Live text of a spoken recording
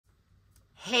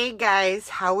Hey guys,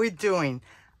 how we doing?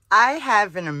 I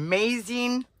have an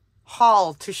amazing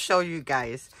haul to show you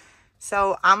guys.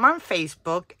 So I'm on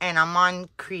Facebook and I'm on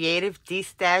Creative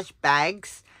Destash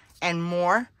Bags and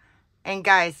more. And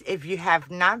guys, if you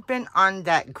have not been on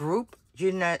that group,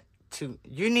 you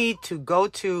need to go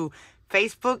to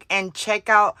Facebook and check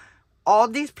out all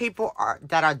these people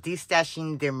that are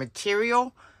destashing their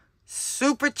material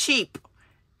super cheap.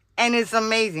 And it's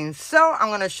amazing. So I'm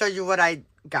going to show you what I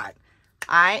got.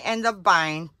 I end up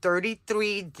buying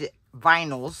 33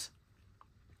 vinyls,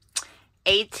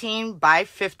 18 by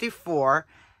 54,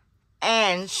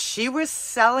 and she was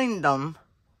selling them.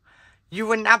 You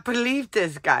would not believe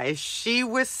this, guys. She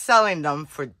was selling them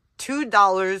for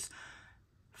 $2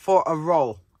 for a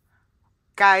roll.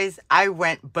 Guys, I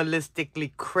went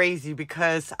ballistically crazy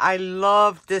because I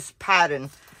love this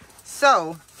pattern.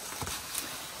 So,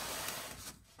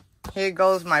 here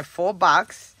goes my full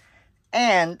box.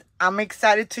 And I'm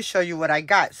excited to show you what I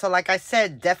got. So like I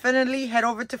said, definitely head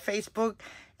over to Facebook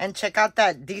and check out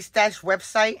that Destash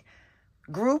website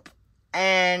group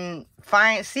and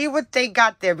see what they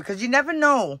got there, because you never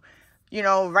know. You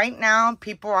know, right now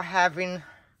people are having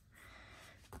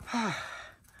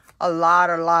a lot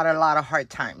of hard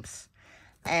times.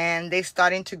 And they're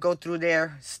starting to go through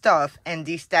their stuff and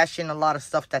destashing a lot of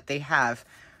stuff that they have,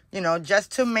 you know,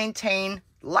 just to maintain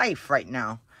life right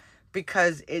now.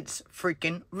 Because it's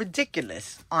freaking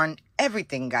ridiculous on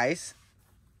everything, guys.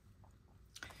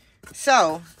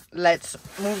 So, let's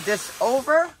move this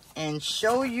over and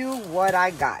show you what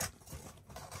I got.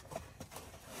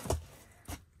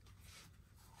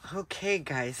 Okay,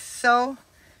 guys. So,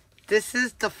 this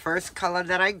is the first color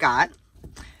that I got.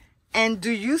 And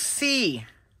do you see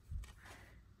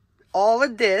all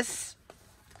of this?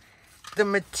 The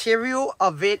material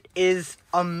of it is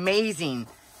amazing.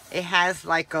 It has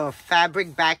like a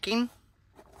fabric backing.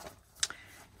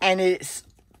 And it's,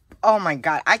 oh my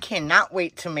God, I cannot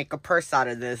wait to make a purse out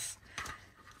of this.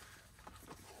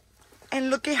 And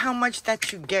look at how much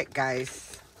that you get,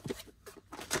 guys.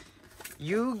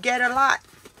 You get a lot.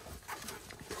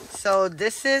 So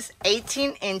this is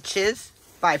 18 inches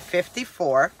by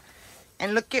 54.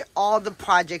 And look at all the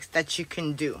projects that you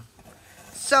can do.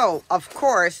 So, of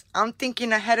course, I'm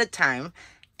thinking ahead of time.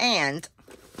 And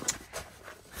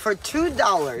for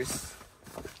 $2,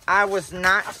 I was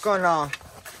not gonna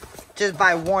just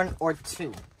buy one or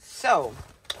two. So,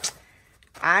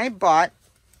 I bought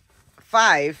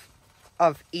 5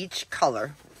 of each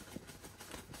color.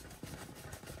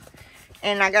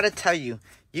 And I gotta tell you,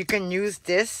 you can use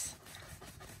this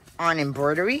on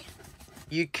embroidery.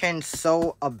 You can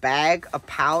sew a bag, a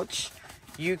pouch.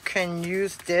 You can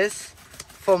use this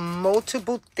for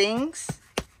multiple things.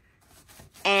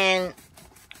 And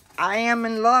I am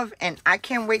in love, and I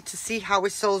can't wait to see how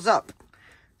it sews up.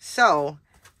 So,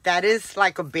 that is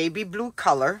like a baby blue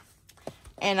color.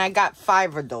 And I got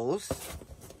 5 of those.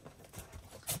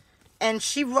 And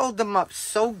she rolled them up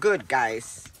so good,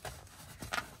 guys.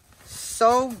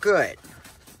 So good.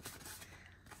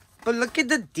 But look at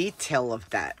the detail of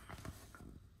that.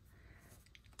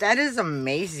 That is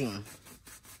amazing.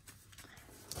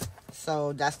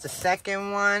 So, that's the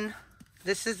second one.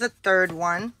 This is the third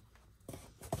one.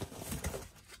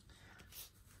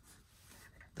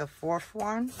 The fourth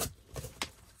one.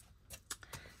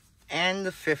 And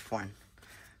the fifth one.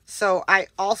 So, I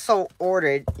also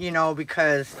ordered, you know,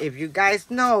 because if you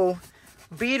guys know,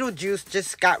 Beetlejuice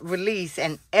just got released.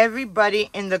 And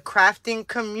everybody in the crafting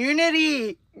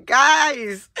community,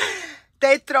 guys,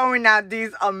 they're throwing out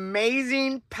these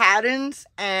amazing patterns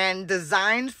and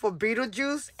designs for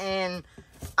Beetlejuice. And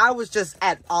I was just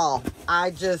at all.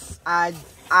 I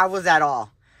was at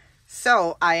all.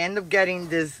 So, I end up getting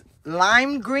this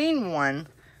lime green one.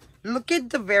 Look at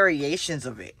the variations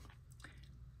of it.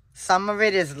 Some of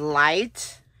it is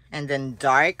light and then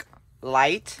dark,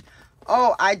 light.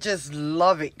 Oh, I just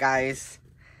love it, guys.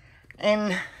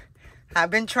 And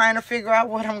I've been trying to figure out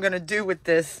what I'm going to do with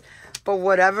this. But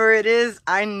whatever it is,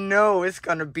 I know it's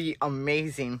going to be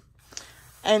amazing.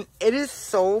 And it is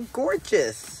so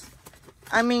gorgeous.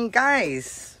 I mean,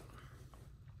 guys,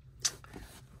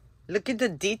 look at the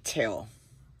detail.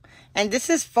 And this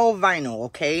is faux vinyl,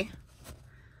 okay?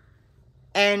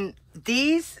 And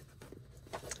these,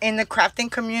 in the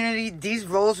crafting community, these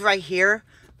rolls right here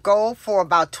go for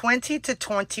about $20 to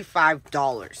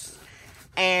 $25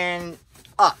 and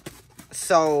up.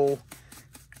 So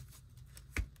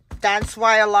that's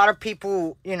why a lot of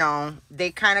people, you know, they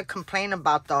kind of complain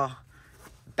about the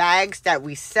bags that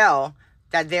we sell,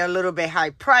 that they're a little bit high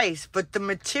priced, but the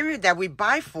material that we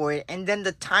buy for it and then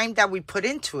the time that we put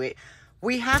into it,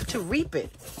 we have to reap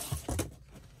it.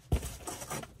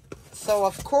 So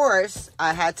of course,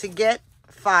 I had to get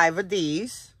 5 of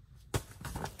these.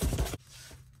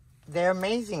 They're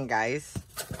amazing, guys.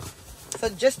 So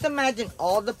just imagine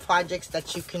all the projects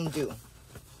that you can do.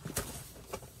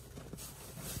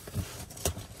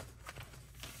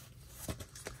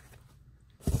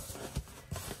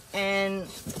 And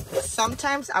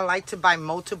sometimes I like to buy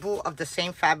multiple of the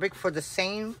same fabric for the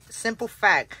same simple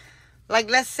fact. Like,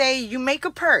 let's say you make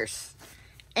a purse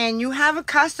and you have a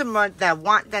customer that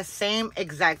want that same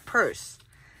exact purse.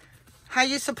 How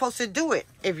you supposed to do it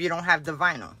if you don't have the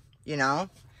vinyl, you know?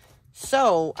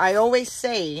 So I always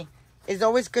say it's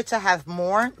always good to have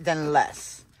more than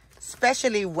less,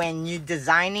 especially when you're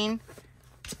designing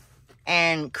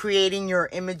and creating your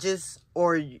images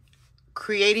or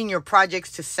creating your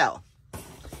projects to sell.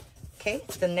 Okay,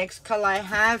 the next color I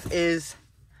have is,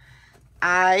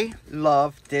 I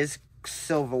love this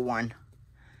silver one.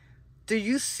 Do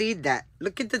you see that?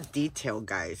 Look at the detail,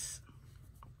 guys.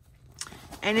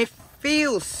 And it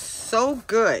feels so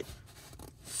good.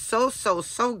 So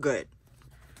good.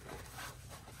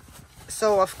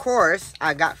 So of course,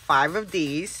 I got 5 of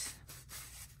these.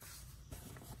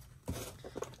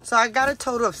 So I got a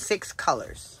total of 6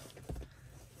 colors.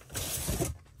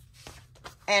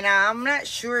 And I'm not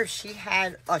sure if she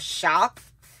had a shop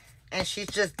and she's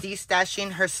just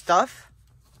destashing her stuff.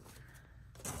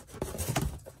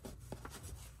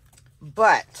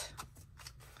 But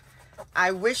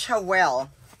I wish her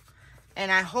well.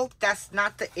 And I hope that's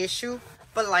not the issue.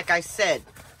 But like I said,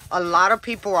 a lot of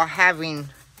people are having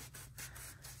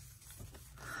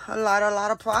a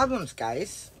lot of problems,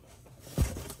 guys.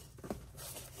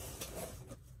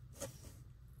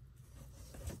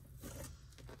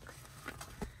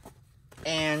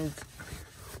 And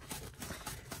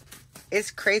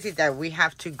it's crazy that we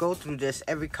have to go through this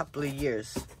every couple of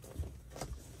years.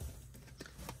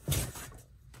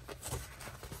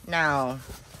 Now,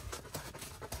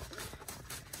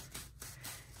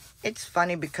 it's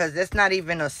funny because it's not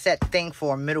even a set thing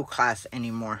for middle class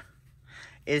anymore.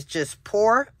 It's just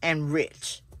poor and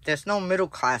rich. There's no middle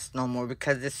class no more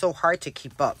because it's so hard to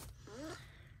keep up.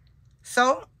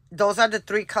 So, those are the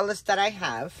 3 colors that I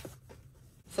have.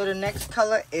 So the next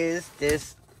color is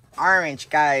this orange,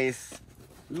 guys.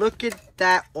 Look at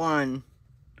that one.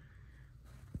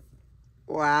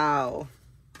 Wow.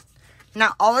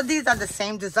 Now, all of these are the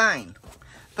same design,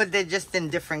 but they're just in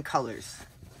different colors.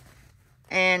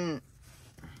 And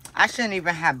I shouldn't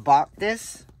even have bought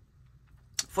this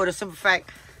for the simple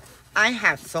fact, I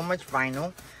have so much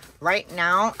vinyl. Right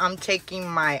now, I'm taking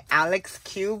my Alex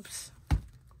cubes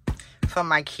from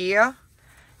IKEA.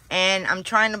 And I'm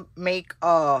trying to make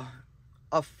a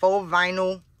faux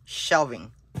vinyl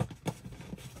shelving.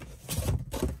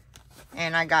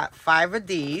 And I got 5 of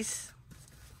these.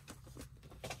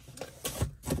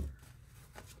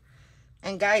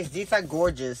 And guys, these are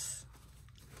gorgeous.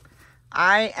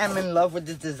 I am in love with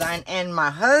this design. And my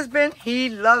husband, he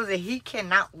loves it. He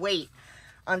cannot wait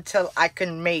until I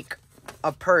can make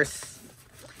a purse.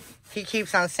 He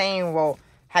keeps on saying, well,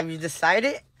 have you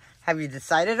decided? Have you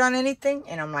decided on anything?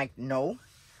 And I'm like, no.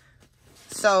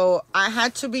 So I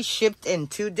had to be shipped in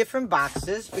 2 different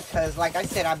boxes because, like I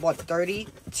said, I bought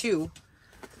 32.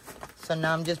 So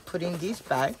now I'm just putting these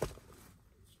back.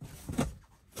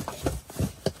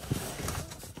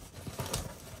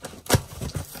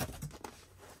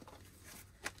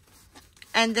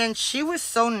 And then she was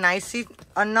so nice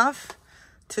enough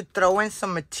to throw in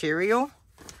some material.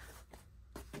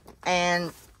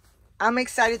 And I'm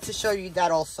excited to show you that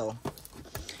also.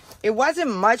 It wasn't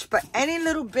much, but any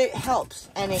little bit helps.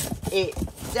 And it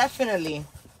definitely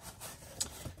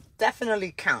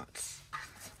counts.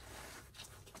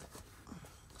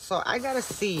 So I gotta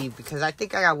see, because I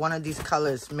think I got one of these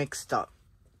colors mixed up.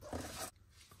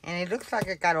 And it looks like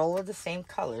I got all of the same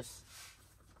colors.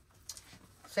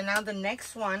 So now the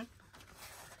next one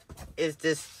is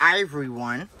this ivory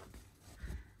one.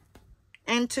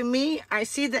 And to me, I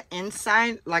see the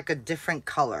inside like a different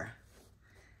color.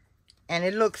 And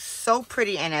it looks so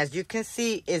pretty. And as you can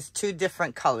see, it's 2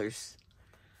 different colors.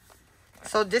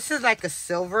 So this is like a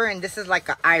silver and this is like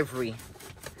an ivory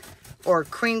or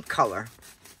cream color.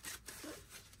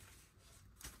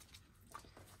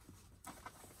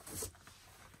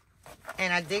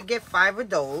 And I did get 5 of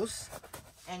those.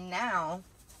 And now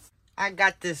I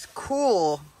got this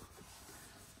cool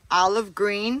olive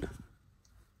green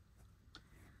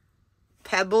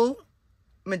pebble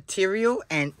material,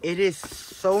 and it is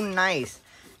so nice.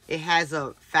 It has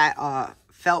a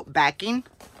felt backing.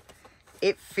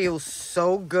 It feels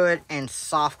so good and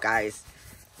soft, guys.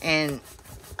 And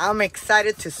I'm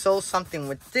excited to sew something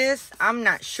with this. I'm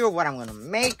not sure what I'm gonna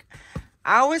make.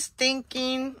 I was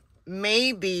thinking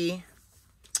maybe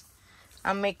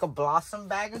I'll make a blossom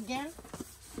bag again,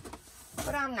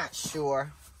 but I'm not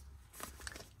sure.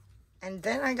 And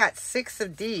then I got 6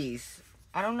 of these.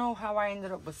 I don't know how I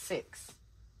ended up with 6.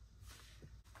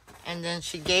 And then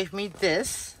she gave me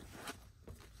this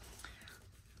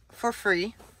for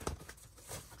free.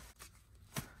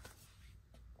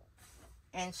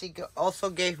 And she also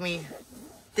gave me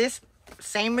this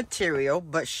same material,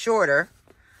 but shorter.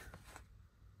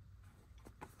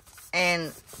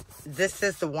 And this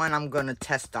is the one I'm going to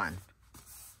test on.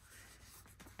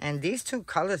 And these 2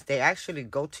 colors, they actually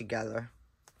go together.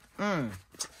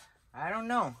 I don't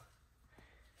know.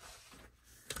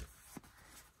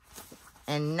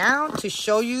 And now to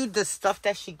show you the stuff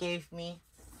that she gave me.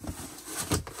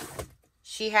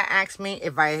 She had asked me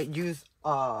if I use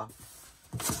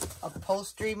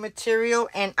upholstery material,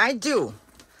 and I do.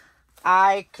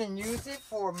 I can use it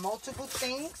for multiple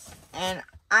things, and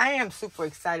I am super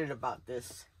excited about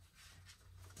this.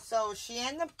 So she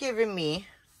ended up giving me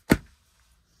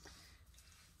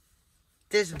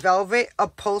this velvet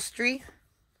upholstery,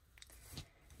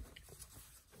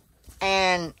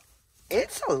 and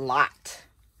it's a lot,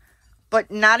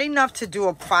 but not enough to do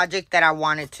a project that I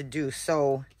wanted to do.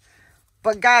 So,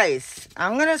 but guys,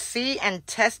 I'm gonna see and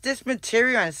test this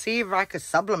material and see if I could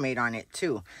sublimate on it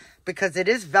too, because it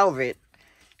is velvet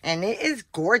and it is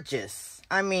gorgeous.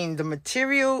 I mean, the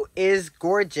material is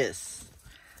gorgeous.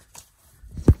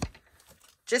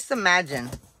 Just imagine,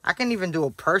 I can even do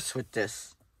a purse with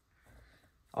this.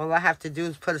 All I have to do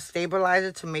is put a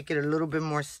stabilizer to make it a little bit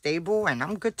more stable, and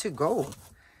I'm good to go.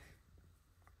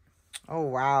 Oh,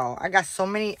 wow. I got so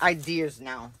many ideas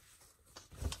now.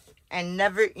 And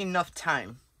never enough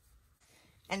time.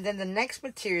 And then the next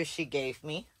material she gave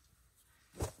me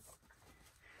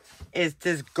is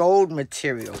this gold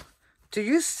material. Do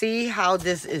you see how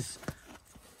this is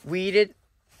weeded?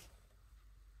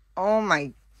 Oh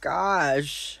my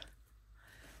gosh.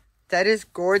 That is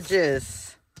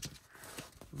gorgeous.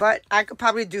 But I could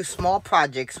probably do small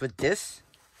projects with this.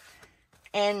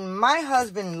 And my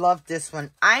husband loved this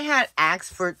one. I had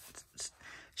asked for...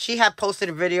 She had posted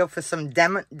a video for some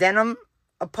denim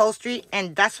upholstery.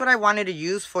 And that's what I wanted to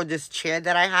use for this chair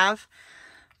that I have.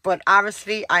 But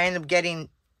obviously, I ended up getting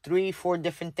 3-4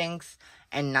 different things.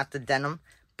 And not the denim.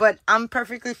 But I'm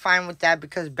perfectly fine with that.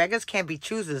 Because beggars can't be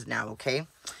choosers now, okay?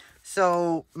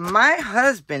 So, my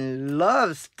husband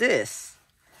loves this.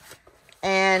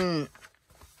 And...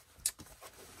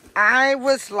 I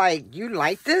was like, you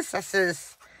like this? I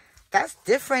says, that's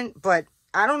different, but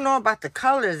I don't know about the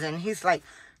colors. And he's like,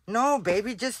 no,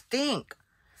 baby, just think.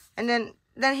 And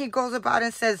then he goes about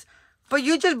and says, but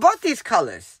you just bought these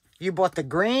colors. You bought the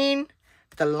green,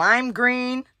 the lime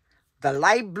green, the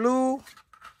light blue.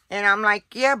 And I'm like,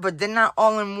 yeah, but they're not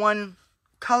all in one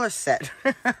color set.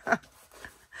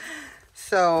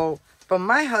 So, but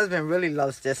my husband really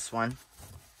loves this one.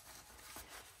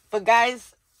 But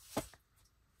guys,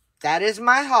 that is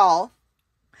my haul.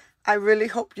 I really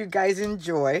hope you guys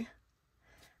enjoy.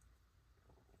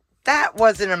 That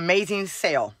was an amazing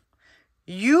sale.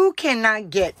 You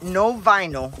cannot get no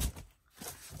vinyl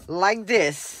like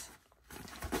this.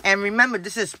 And remember,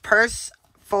 this is purse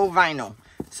faux vinyl.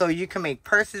 So you can make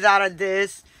purses out of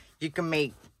this. You can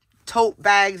make tote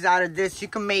bags out of this. You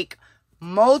can make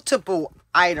multiple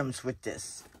items with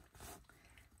this.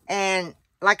 And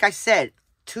like I said,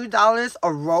 $2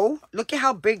 a roll. Look at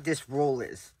how big this roll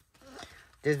is.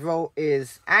 This roll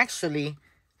is actually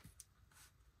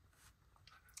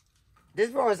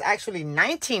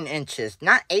 19 inches,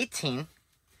 not 18,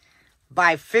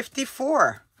 by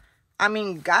 54. I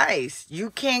mean, guys,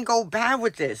 you can't go bad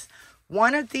with this.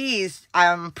 One of these,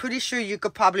 I'm pretty sure you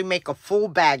could probably make a full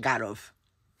bag out of.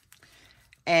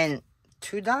 And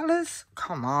 $2?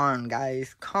 Come on,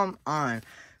 guys. Come on.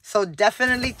 So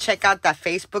definitely check out that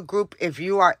Facebook group if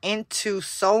you are into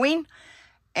sewing.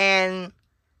 And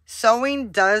sewing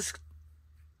does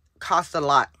cost a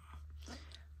lot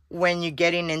when you're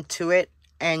getting into it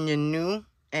and you're new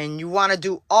and you want to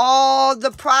do all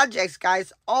the projects,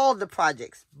 guys. All the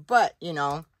projects. But, you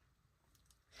know,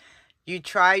 you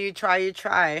try.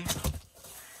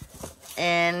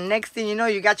 And next thing you know,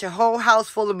 you got your whole house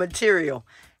full of material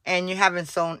and you haven't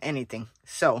sewn anything.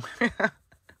 So,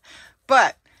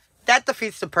 but that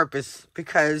defeats the purpose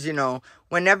because, you know,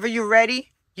 whenever you're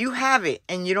ready, you have it.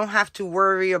 And you don't have to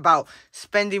worry about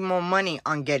spending more money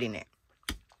on getting it.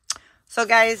 So,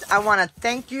 guys, I want to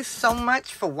thank you so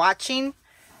much for watching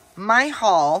my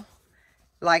haul.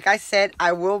 Like I said,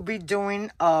 I will be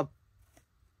doing I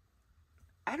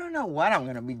don't know what I'm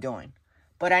going to be doing.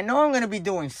 But I know I'm going to be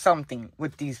doing something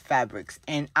with these fabrics.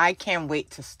 And I can't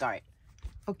wait to start.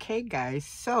 Okay, guys,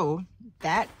 so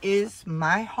that is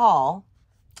my haul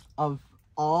of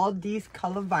all these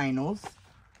color vinyls.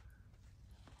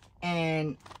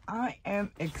 And I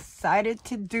am excited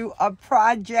to do a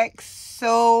project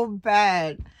so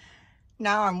bad.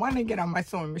 Now I want to get on my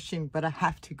sewing machine, but I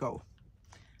have to go.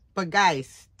 But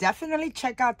guys, definitely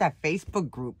check out that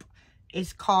Facebook group.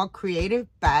 It's called Creative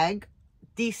Bag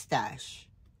Destash.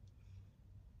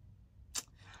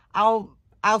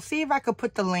 I'll see if I could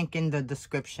put the link in the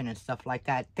description and stuff like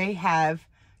that. They have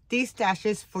these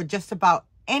stashes for just about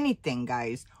anything,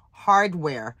 guys.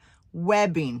 Hardware,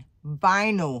 webbing,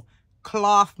 vinyl,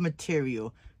 cloth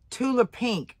material, Tula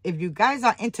Pink. If you guys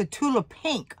are into Tula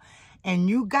Pink and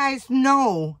you guys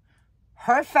know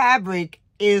her fabric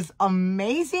is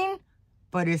amazing,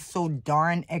 but it's so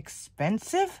darn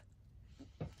expensive,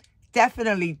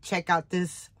 definitely check out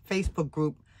this Facebook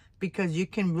group, because you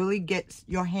can really get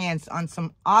your hands on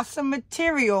some awesome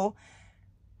material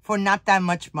for not that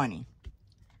much money.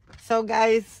 So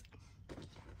guys,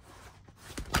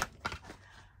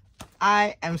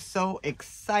 I am so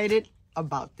excited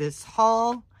about this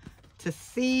haul to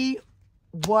see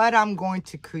what I'm going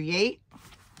to create,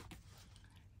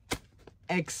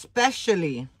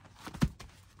 especially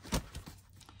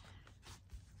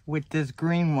with this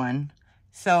green one.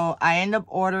 So I end up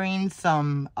ordering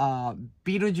some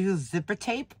Beetlejuice zipper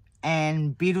tape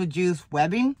and Beetlejuice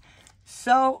webbing.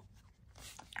 So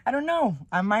I don't know,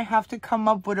 I might have to come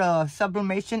up with a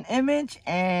sublimation image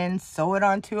and sew it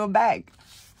onto a bag.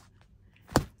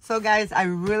 So guys, I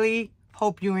really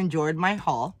hope you enjoyed my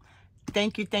haul.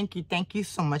 Thank you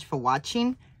so much for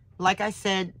watching. Like I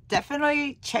said,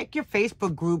 definitely check your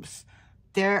Facebook groups.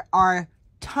 There are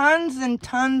tons and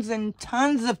tons and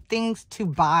tons of things to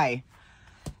buy.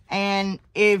 And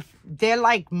if they're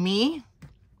like me,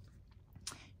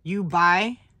 you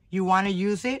buy, you want to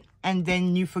use it, and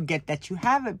then you forget that you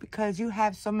have it because you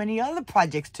have so many other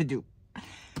projects to do.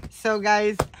 So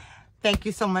guys, thank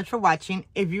you so much for watching.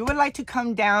 If you would like to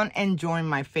come down and join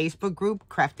my Facebook group,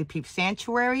 Crafty Peep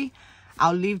Sanctuary,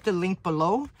 I'll leave the link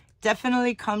below.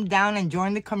 Definitely come down and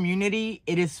join the community.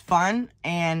 It is fun.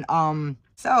 And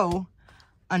so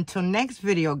until next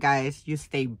video, guys, you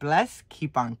stay blessed,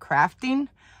 keep on crafting.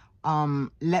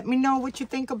 Let me know what you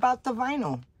think about the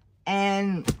vinyl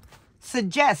and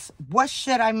suggest what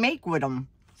should I make with them.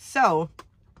 So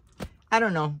I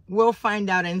don't know, we'll find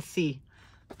out and see.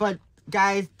 But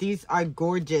guys, these are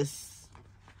gorgeous.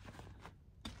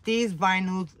 These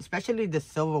vinyls, especially the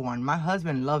silver one, my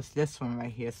husband loves this one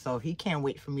right here, so he can't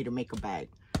wait for me to make a bag.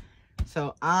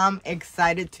 So I'm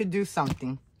excited to do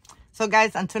something. So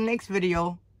guys, until next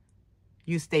video,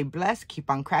 you stay blessed,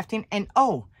 keep on crafting, and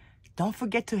oh, don't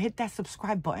forget to hit that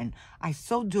subscribe button. I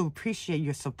so do appreciate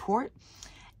your support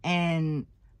and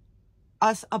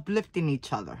us uplifting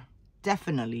each other.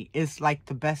 Definitely is like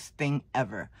the best thing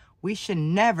ever. We should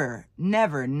never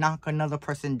knock another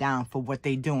person down for what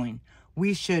they're doing.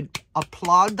 We should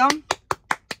applaud them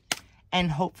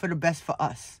and hope for the best for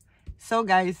us. So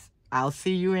guys, I'll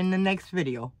see you in the next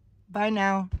video. Bye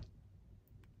now.